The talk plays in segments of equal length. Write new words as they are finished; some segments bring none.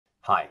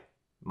Hi,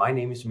 my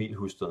name is Emil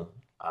Husted.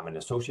 I'm an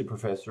associate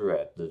professor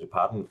at the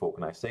Department of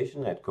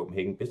Organization at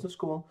Copenhagen Business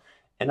School,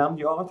 and I'm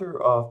the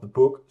author of the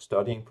book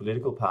Studying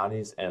Political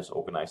Parties as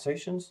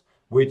Organizations,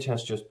 which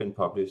has just been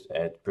published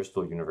at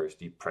Bristol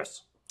University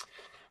Press.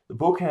 The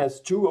book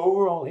has two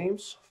overall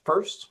aims.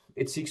 First,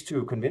 it seeks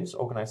to convince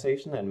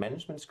organization and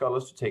management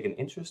scholars to take an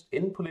interest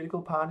in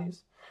political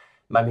parties.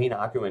 My main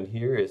argument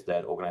here is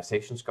that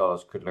organization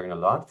scholars could learn a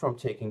lot from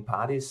taking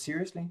parties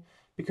seriously,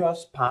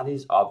 because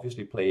parties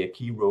obviously play a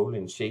key role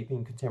in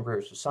shaping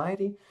contemporary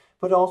society,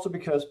 but also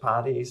because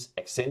parties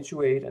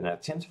accentuate and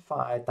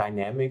intensify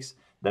dynamics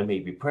that may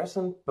be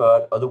present,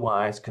 but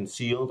otherwise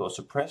concealed or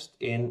suppressed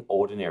in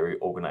ordinary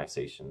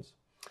organizations.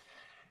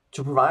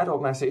 To provide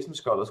organization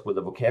scholars with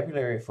a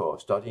vocabulary for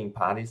studying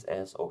parties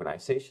as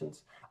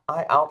organizations,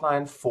 I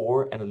outline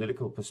four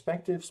analytical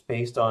perspectives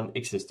based on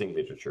existing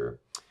literature.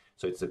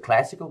 So it's the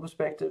classical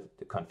perspective,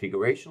 the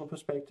configurational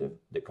perspective,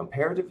 the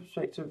comparative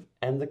perspective,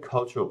 and the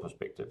cultural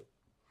perspective.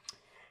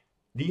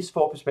 These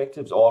four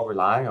perspectives all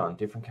rely on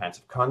different kinds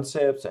of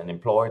concepts and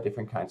employ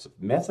different kinds of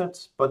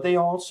methods, but they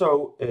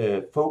also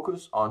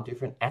focus on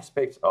different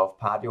aspects of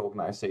party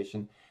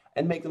organization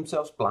and make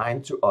themselves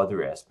blind to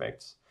other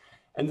aspects.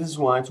 And this is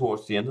why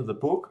towards the end of the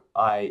book,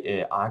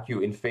 I argue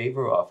in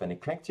favor of an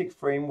eclectic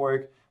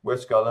framework where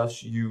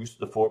scholars use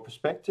the four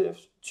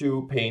perspectives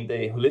to paint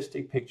a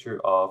holistic picture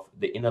of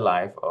the inner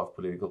life of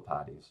political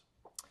parties.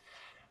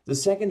 The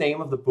second aim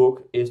of the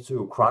book is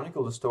to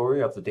chronicle the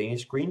story of the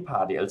Danish Green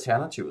Party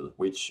Alternativet,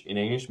 which in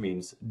English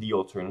means the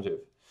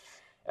alternative.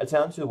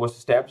 Alternativet was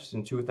established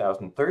in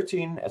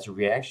 2013 as a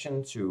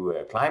reaction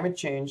to climate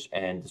change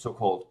and the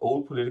so-called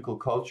old political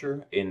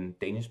culture in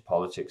Danish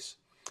politics.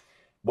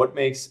 What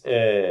makes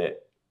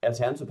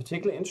Alternativet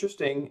particularly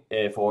interesting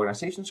for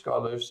organization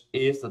scholars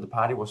is that the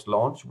party was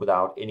launched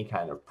without any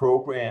kind of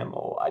program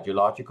or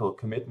ideological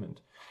commitment.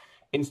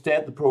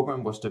 Instead, the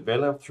program was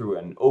developed through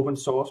an open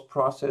source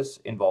process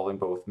involving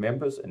both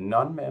members and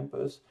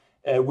non-members,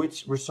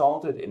 which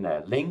resulted in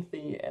a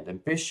lengthy and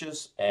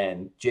ambitious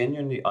and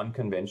genuinely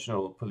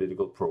unconventional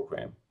political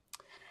program.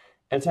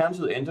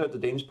 Alternativet entered the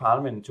Danish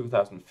parliament in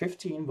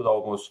 2015 with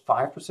almost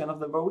 5% of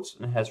the votes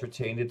and has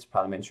retained its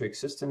parliamentary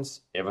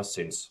existence ever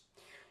since.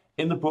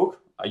 In the book,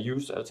 I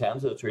use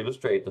Alternativet to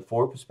illustrate the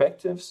four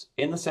perspectives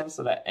in the sense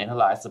that I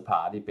analyze the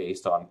party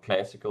based on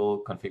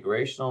classical,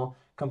 configurational,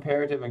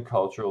 comparative, and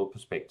cultural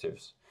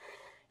perspectives.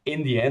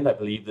 In the end, I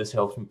believe this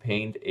helps me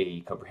paint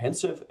a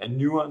comprehensive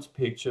and nuanced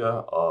picture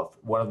of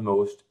one of the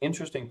most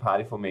interesting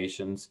party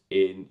formations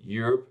in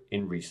Europe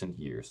in recent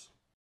years.